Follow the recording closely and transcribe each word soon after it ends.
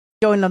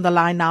Joined on the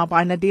line now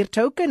by Nadir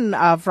Thokan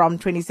from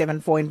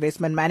 274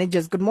 Investment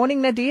Managers. Good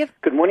morning, Nadir.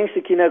 Good morning,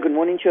 Sakina. Good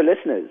morning to your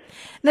listeners.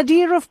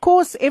 Nadir, of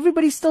course,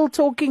 everybody's still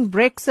talking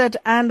Brexit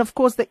and, of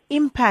course, the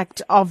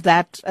impact of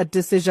that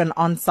decision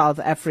on South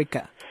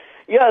Africa.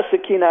 Yeah,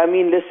 Sakina, I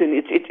mean, listen,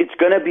 it's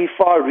going to be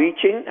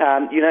far-reaching.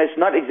 It's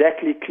not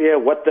exactly clear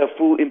what the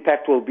full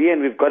impact will be,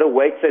 and we've got to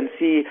wait and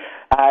see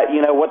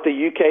what the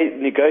UK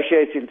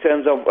negotiates in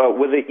terms of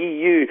with the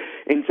EU,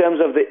 in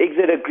terms of the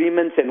exit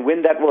agreements and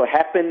when that will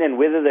happen, and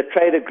whether the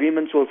trade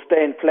agreements will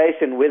stay in place,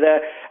 and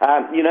whether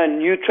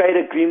new trade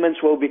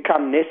agreements will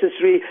become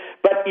necessary.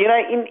 But in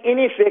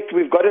effect,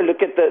 we've got to look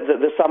at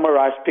the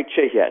summarized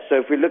picture here. So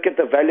if we look at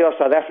the value of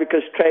South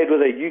Africa's trade with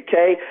the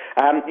UK,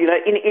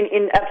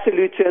 in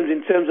absolute terms,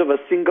 in terms of a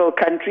single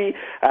country,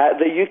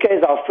 the UK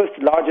is our fifth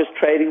largest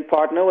trading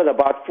partner with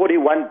about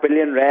 41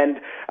 billion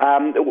rand,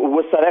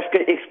 with South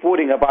Africa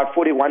exporting about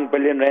 41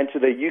 billion rand to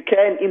the UK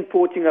and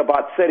importing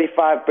about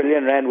 35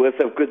 billion rand worth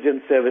of goods and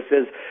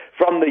services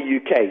from the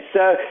UK.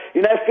 So,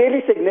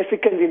 fairly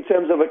significant in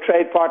terms of a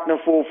trade partner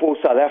for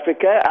South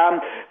Africa.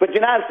 But,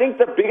 I think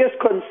the biggest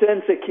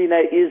concern,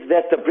 Sakina, is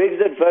that the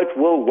Brexit vote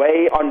will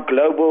weigh on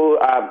global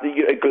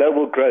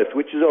growth,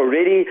 which is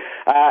already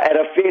at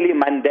a fairly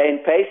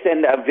mundane pace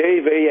and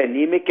very, very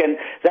anemic. And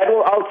that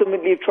will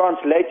ultimately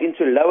translate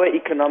into lower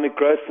economic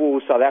growth for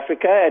South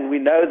Africa. And we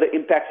know the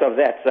impacts of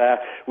that.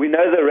 We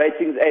know the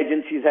ratings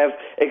agencies have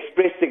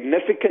expressed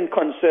significant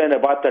concern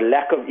about the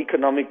lack of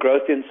economic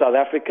growth in South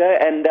Africa.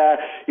 And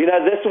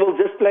this will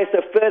just place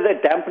a further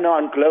dampener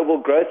on global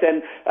growth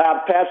and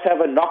perhaps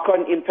have a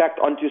knock-on impact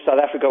onto South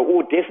Africa,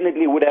 or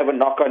definitely would have a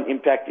knock-on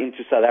impact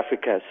into South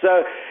Africa.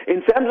 So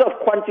in terms of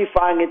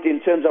quantifying it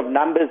in terms of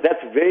numbers,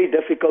 that's very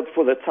difficult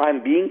for the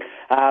time being.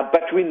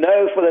 But we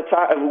know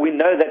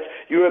that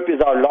Europe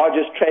is our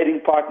largest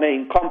trading partner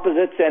in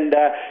composites, and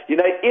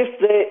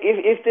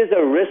if there's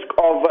a risk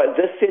of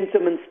this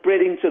sentiment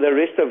spreading to the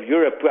rest of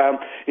Europe,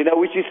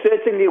 which is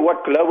certainly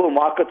what global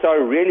markets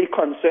are really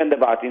concerned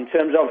about in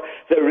terms of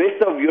the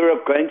rest of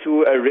Europe going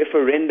to a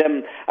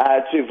referendum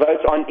to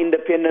vote on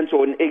independence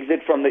or an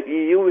exit from the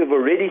EU. We've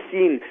already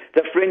seen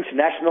the French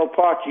National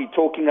Party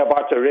talking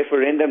about a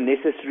referendum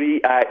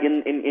necessary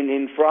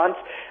in France.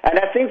 And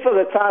I think for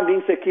the time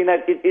being,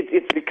 Sakina,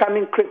 it's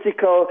becoming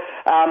critical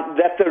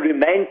that the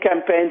Remain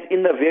campaigns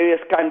in the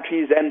various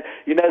countries and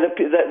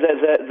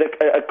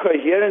a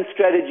coherent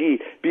strategy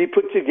be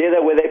put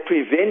together where they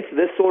prevent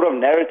this sort of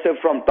narrative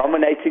from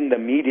dominating the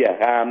media.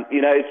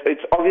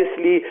 It's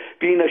obviously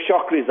been a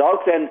shock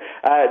result, and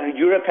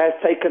Europe has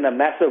taken a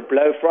massive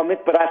blow from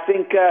it. But I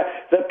think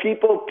the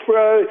people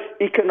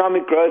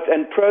pro-economic growth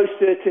and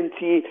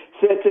pro-certainty,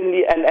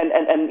 certainly, and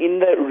in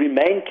the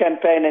Remain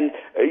campaign and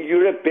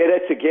Europe Better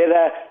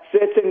Together,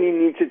 certainly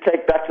need to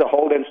take back the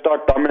hold and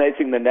start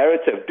dominating the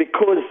narrative,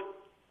 because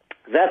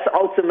that's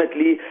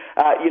ultimately,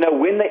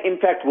 when the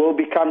impact will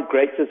become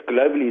greatest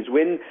globally, is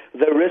when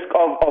the risk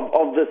of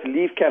this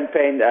Leave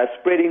campaign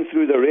spreading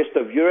through the rest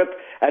of Europe,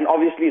 and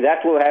obviously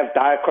that will have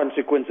dire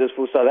consequences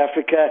for South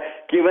Africa,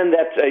 given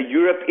that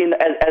Europe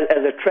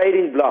as a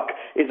trading bloc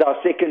is our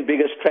second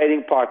biggest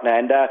trading partner.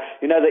 And,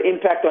 the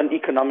impact on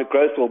economic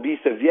growth will be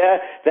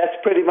severe. That's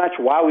pretty much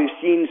why we've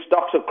seen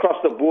stocks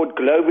across the board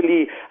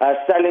globally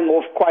selling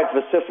off quite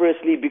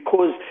vociferously,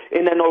 because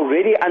in an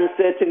already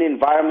uncertain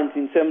environment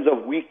in terms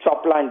of weak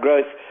top-line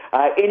growth,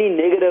 any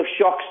negative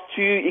shocks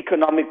to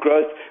economic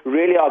growth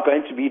really are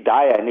going to be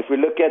dire. And if we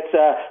look at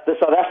the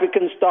South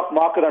African stock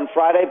market on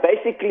Friday,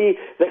 basically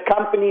the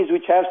companies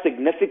which have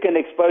significant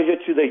exposure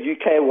to the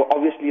UK were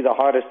obviously the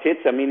hardest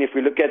hits. I mean, if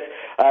we look at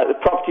the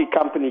property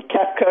company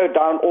Capco,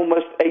 down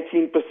almost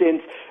 18%.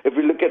 If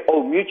we look at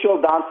Old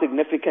Mutual, down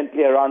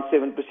significantly, around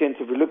 7%.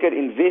 If we look at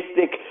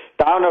Investec,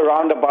 down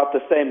around about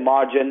the same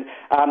margin.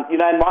 And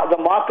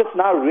the market's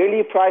now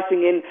really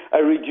pricing in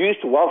a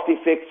reduced wealth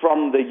effect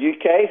from the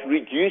UK,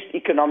 reduced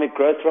economic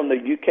growth from the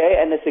UK,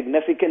 and a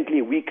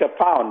significantly weaker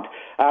pound,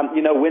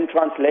 when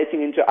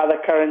translating into other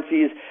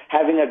currencies,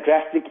 having a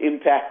drastic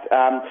impact,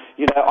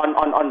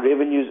 on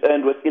revenues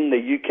earned within the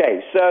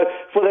UK. So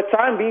for the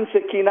time being,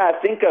 Sakina, I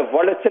think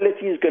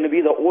volatility is going to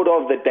be the order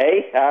of the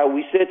day.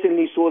 We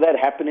certainly saw that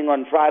happening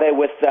on Friday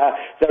with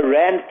the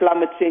rand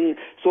plummeting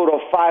sort of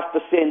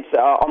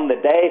 5% on the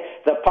day,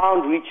 the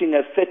pound reaching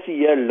a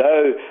 30-year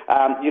low,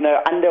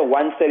 under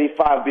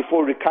 135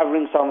 before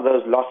recovering some of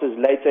those losses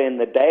later in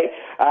the day.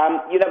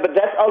 But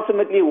that's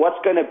ultimately what's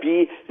going to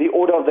be the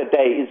order of the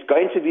day. It's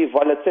going to be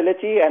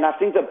volatility, and I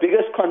think the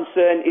biggest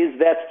concern is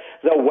that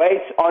the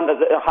weight on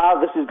how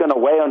this is going to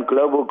weigh on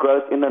global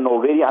growth in an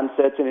already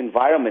uncertain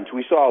environment.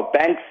 We saw our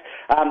banks,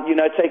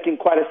 taking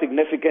quite a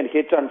significant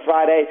hit on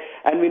Friday,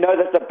 and we know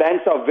that the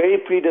banks are very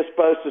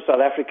predisposed to South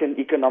African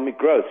economic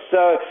growth.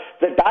 So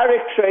the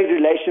direct trade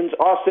relations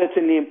are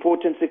certainly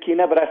important,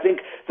 Sakina, but I think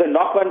the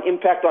knock-on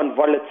impact on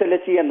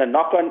volatility and the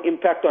knock-on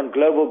impact on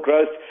global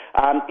growth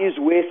is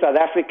where South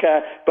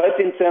Africa, both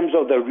in terms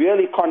of the real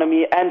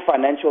economy and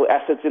financial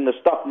assets in the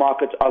stock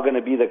markets, are going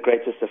to be the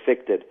greatest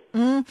affected.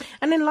 And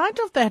in light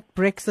of that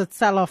Brexit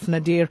sell-off,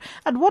 Nadir,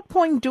 at what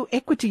point do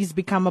equities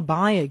become a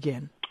buy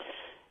again?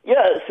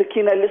 Yeah,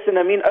 Sakina,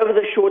 listen, I mean, over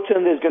the short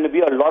term, there's going to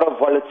be a lot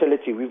of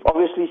volatility. We've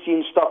obviously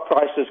seen stock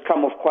prices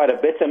come off quite a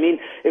bit. I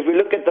mean, if we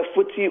look at the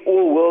FTSE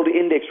All-World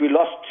Index, we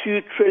lost $2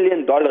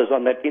 trillion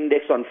on that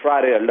index on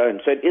Friday alone.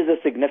 So it is a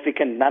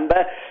significant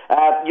number.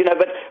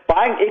 But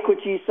buying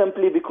equities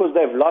simply because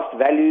they've lost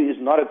value is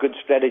not a good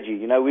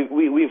strategy.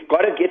 We've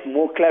got to get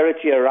more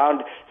clarity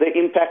around the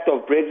impact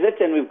of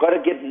Brexit, and we've got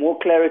to get more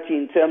clarity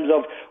in terms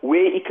of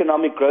where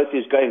economic growth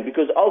is going.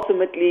 Because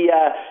ultimately,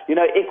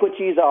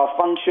 equities are a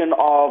function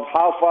of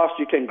how fast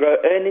you can grow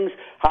earnings,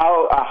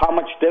 how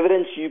much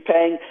dividends you're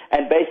paying,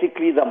 and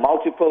basically the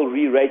multiple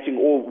re-rating,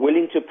 or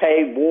willing to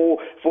pay more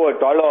for a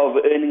dollar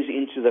of earnings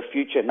into the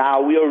future.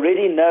 Now, we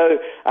already know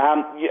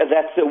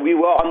that we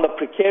were on the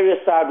precarious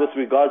side with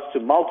regards to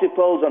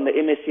multiples on the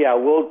MSCI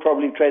World,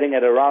 probably trading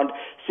at around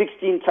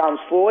 16 times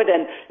forward,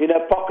 and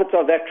pockets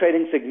of that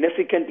trading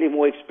significantly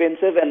more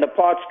expensive, and the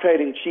parts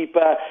trading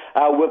cheaper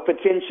were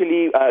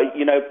potentially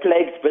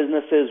plagued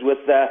businesses with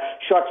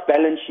short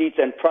balance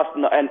sheets and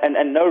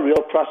no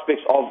real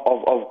prospects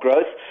of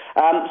growth.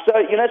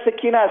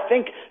 Sakina, I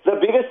think the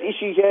biggest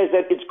issue here is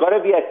that it's got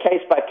to be a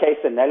case-by-case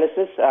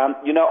analysis.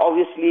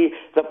 Obviously,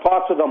 the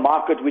parts of the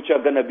market which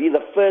are going to be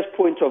the first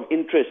point of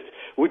interest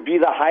would be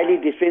the highly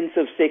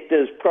defensive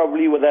sectors,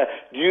 probably with a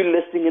dual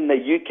listing in the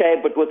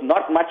UK, but with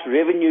not much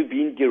revenue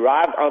being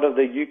derived out of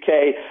the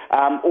UK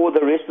or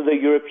the rest of the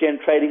European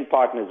trading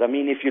partners. I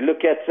mean, if you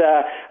look at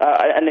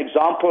an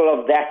example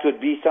of that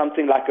would be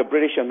something like a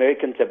British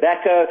American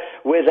Tobacco,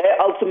 where they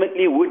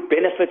ultimately would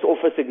benefit off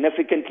a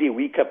significantly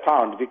weaker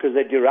pound because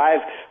they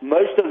derive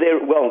most of their,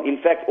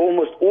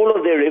 almost all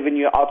of their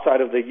revenue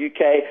outside of the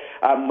UK,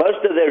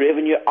 most of their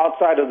revenue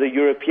outside of the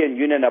European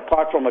Union,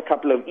 apart from a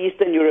couple of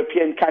Eastern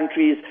European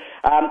countries,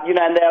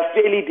 and they're a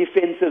fairly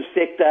defensive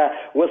sector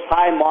with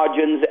high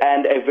margins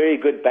and a very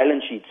good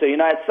balance sheet. So,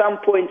 at some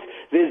point,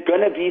 there's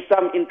going to be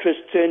some interest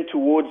turned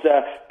towards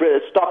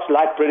stocks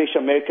like British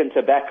American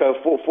Tobacco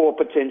for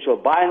potential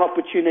buying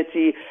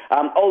opportunity.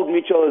 Old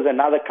Mutual is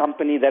another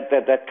company that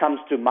comes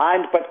to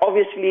mind, but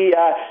obviously,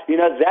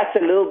 that's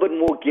a little bit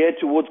more geared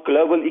towards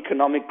global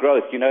economic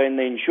growth, in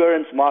the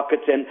insurance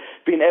markets, and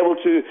being able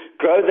to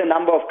grow the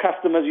number of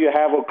customers you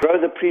have or grow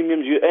the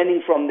premiums you're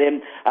earning from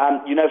them.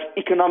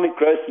 Economic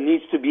growth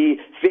needs to be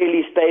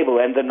fairly stable,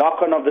 and the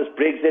knock-on of this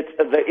Brexit,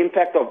 the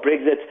impact of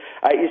Brexit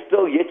is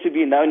still yet to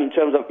be known in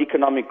terms of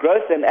economic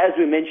growth, and as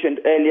we mentioned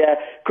earlier,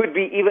 could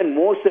be even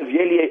more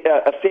severely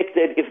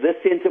affected if this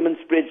sentiment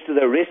spreads to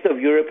the rest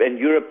of Europe and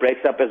Europe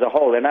breaks up as a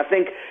whole. And I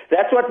think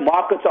that's what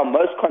markets are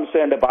most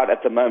concerned about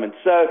at the moment.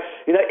 So,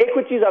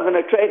 equities are going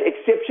to trade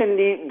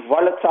exceptionally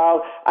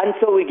volatile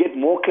until we get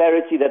more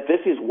clarity that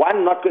this is,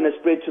 one, not going to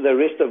spread to the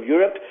rest of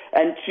Europe,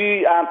 and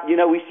two,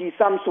 we see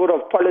some sort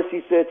of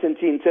policy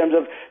certainty in terms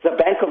of the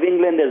Bank of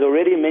England has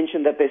already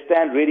mentioned that they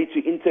stand ready to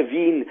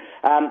intervene,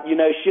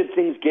 should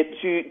things get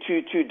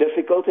too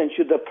difficult and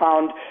should the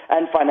pound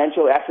and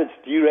financial assets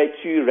derate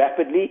too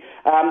rapidly.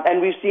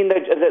 And we've seen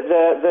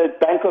the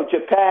Bank of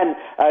Japan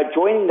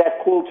joining that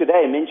call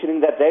today,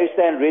 mentioning that they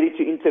stand ready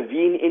to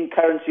intervene in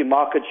currency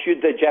markets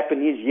should the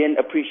Japanese yen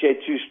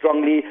appreciate too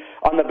strongly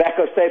on the back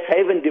of safe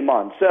haven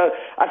demand. So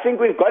I think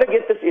we've got to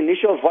get this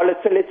initial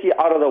volatility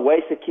out of the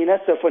way, Sakina.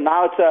 So for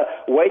now, it's a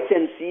wait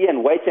and see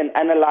and wait and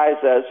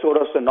analyze sort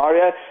of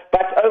scenario.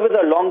 But over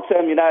the long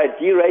term, a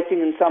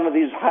derating in some of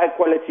these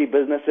high-quality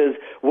businesses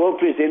will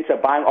present a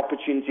buying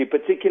opportunity,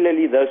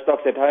 particularly those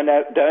stocks that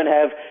don't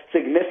have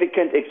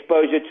significant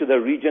exposure to the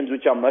regions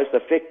which are most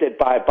affected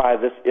by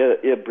this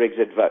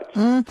Brexit vote.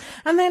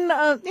 And then,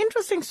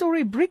 interesting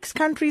story, Brics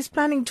countries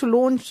planning to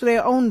launch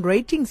their own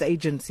ratings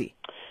agency.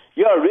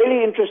 Yeah,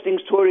 really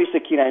interesting story,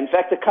 Sakina. In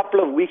fact, a couple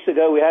of weeks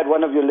ago, we had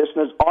one of your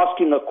listeners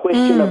asking a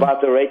question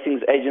about the ratings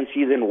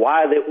agencies and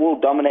why they're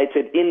all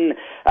dominated in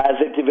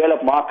the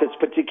developed markets,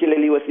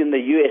 particularly within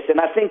the US.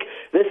 And I think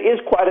this is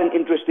quite an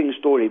interesting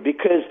story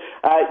because,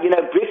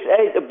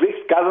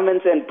 Brics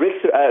governments and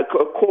Brics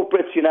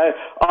corporates,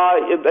 are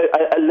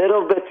a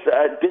little bit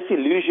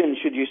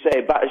disillusioned, should you say,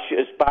 by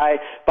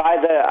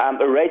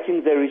the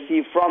ratings they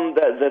receive from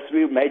the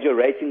three major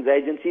ratings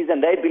agencies.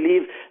 And they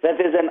believe that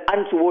there's an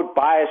untoward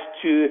bias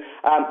to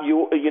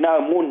a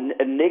more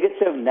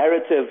negative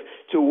narrative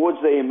towards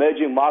the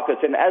emerging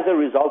markets, and as a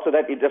result of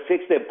that, it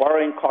affects their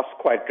borrowing costs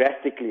quite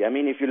drastically. I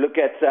mean, if you look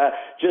at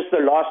just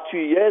the last 2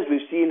 years,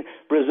 we've seen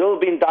Brazil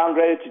being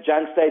downgraded to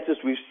junk status,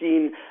 we've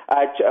seen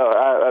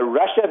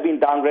Russia being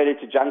downgraded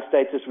to junk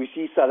status, we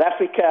see South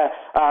Africa,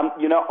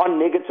 on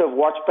negative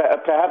watch,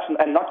 perhaps,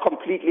 and not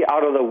completely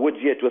out of the woods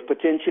yet, with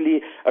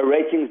potentially a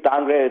ratings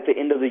downgrade at the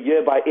end of the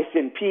year by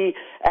S&P,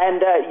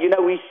 and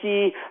we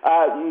see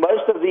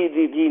most of the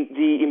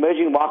the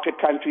emerging market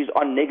countries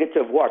on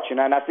negative watch, and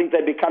I think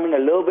they're becoming a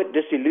little bit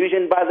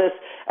disillusioned by this.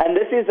 And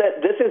this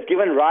has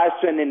given rise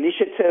to an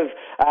initiative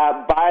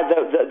by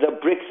the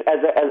Brics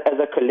as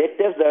a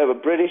collective,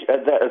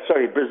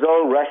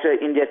 Brazil, Russia,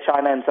 India,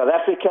 China, and South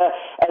Africa,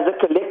 as a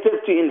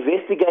collective to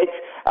investigate,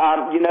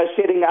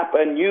 setting up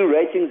a new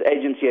ratings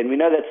agency. And we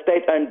know that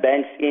state-owned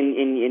banks in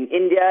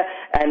India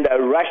and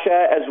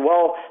Russia as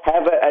well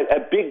have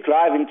a big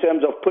drive in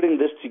terms of putting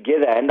this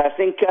together. And I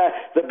think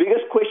the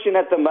biggest question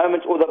at the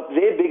moment, or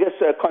their biggest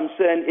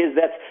concern, is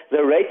that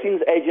the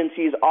ratings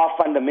agencies are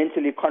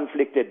fundamentally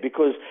conflicted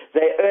because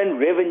they earn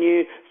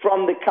revenue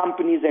from the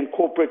companies and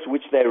corporates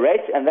which they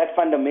rate, and that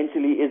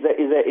fundamentally is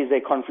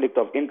a conflict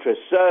of interest.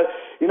 So,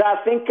 I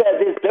think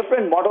there's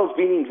different models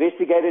being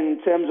investigated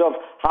in terms of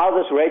how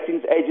this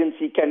ratings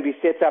agency can be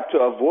set up to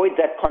avoid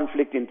that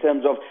conflict in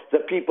terms of the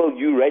people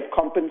you rate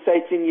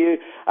compensating you.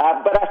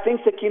 But I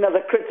think, Sakina,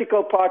 the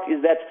critical part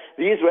is that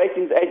these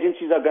ratings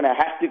agencies are going to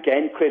have to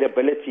gain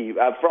credibility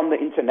from the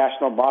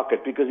international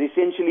market, because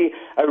essentially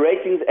a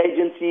ratings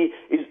agency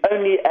is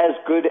only as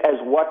good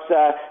as what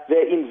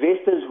the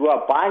investors who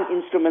are buying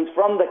instruments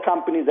from the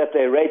companies that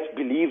they rate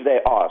believe they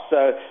are.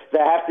 So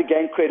they have to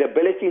gain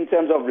credibility in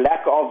terms of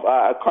lack of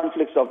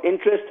conflicts of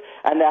interest,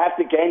 and they have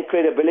to gain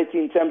credibility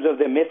in terms of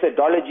the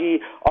methodology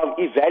of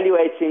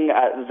evaluating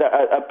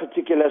a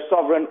particular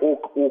sovereign or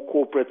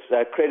corporate's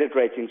credit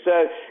rating.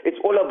 So it's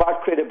all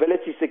about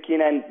credibility,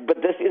 Sakina,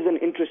 but this is an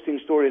interesting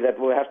story that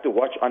we'll have to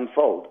watch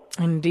unfold.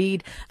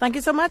 Indeed. Thank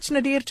you so much,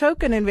 Nadir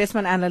Thokan,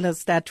 Investment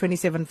Analyst at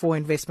 274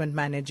 Investment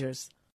Managers.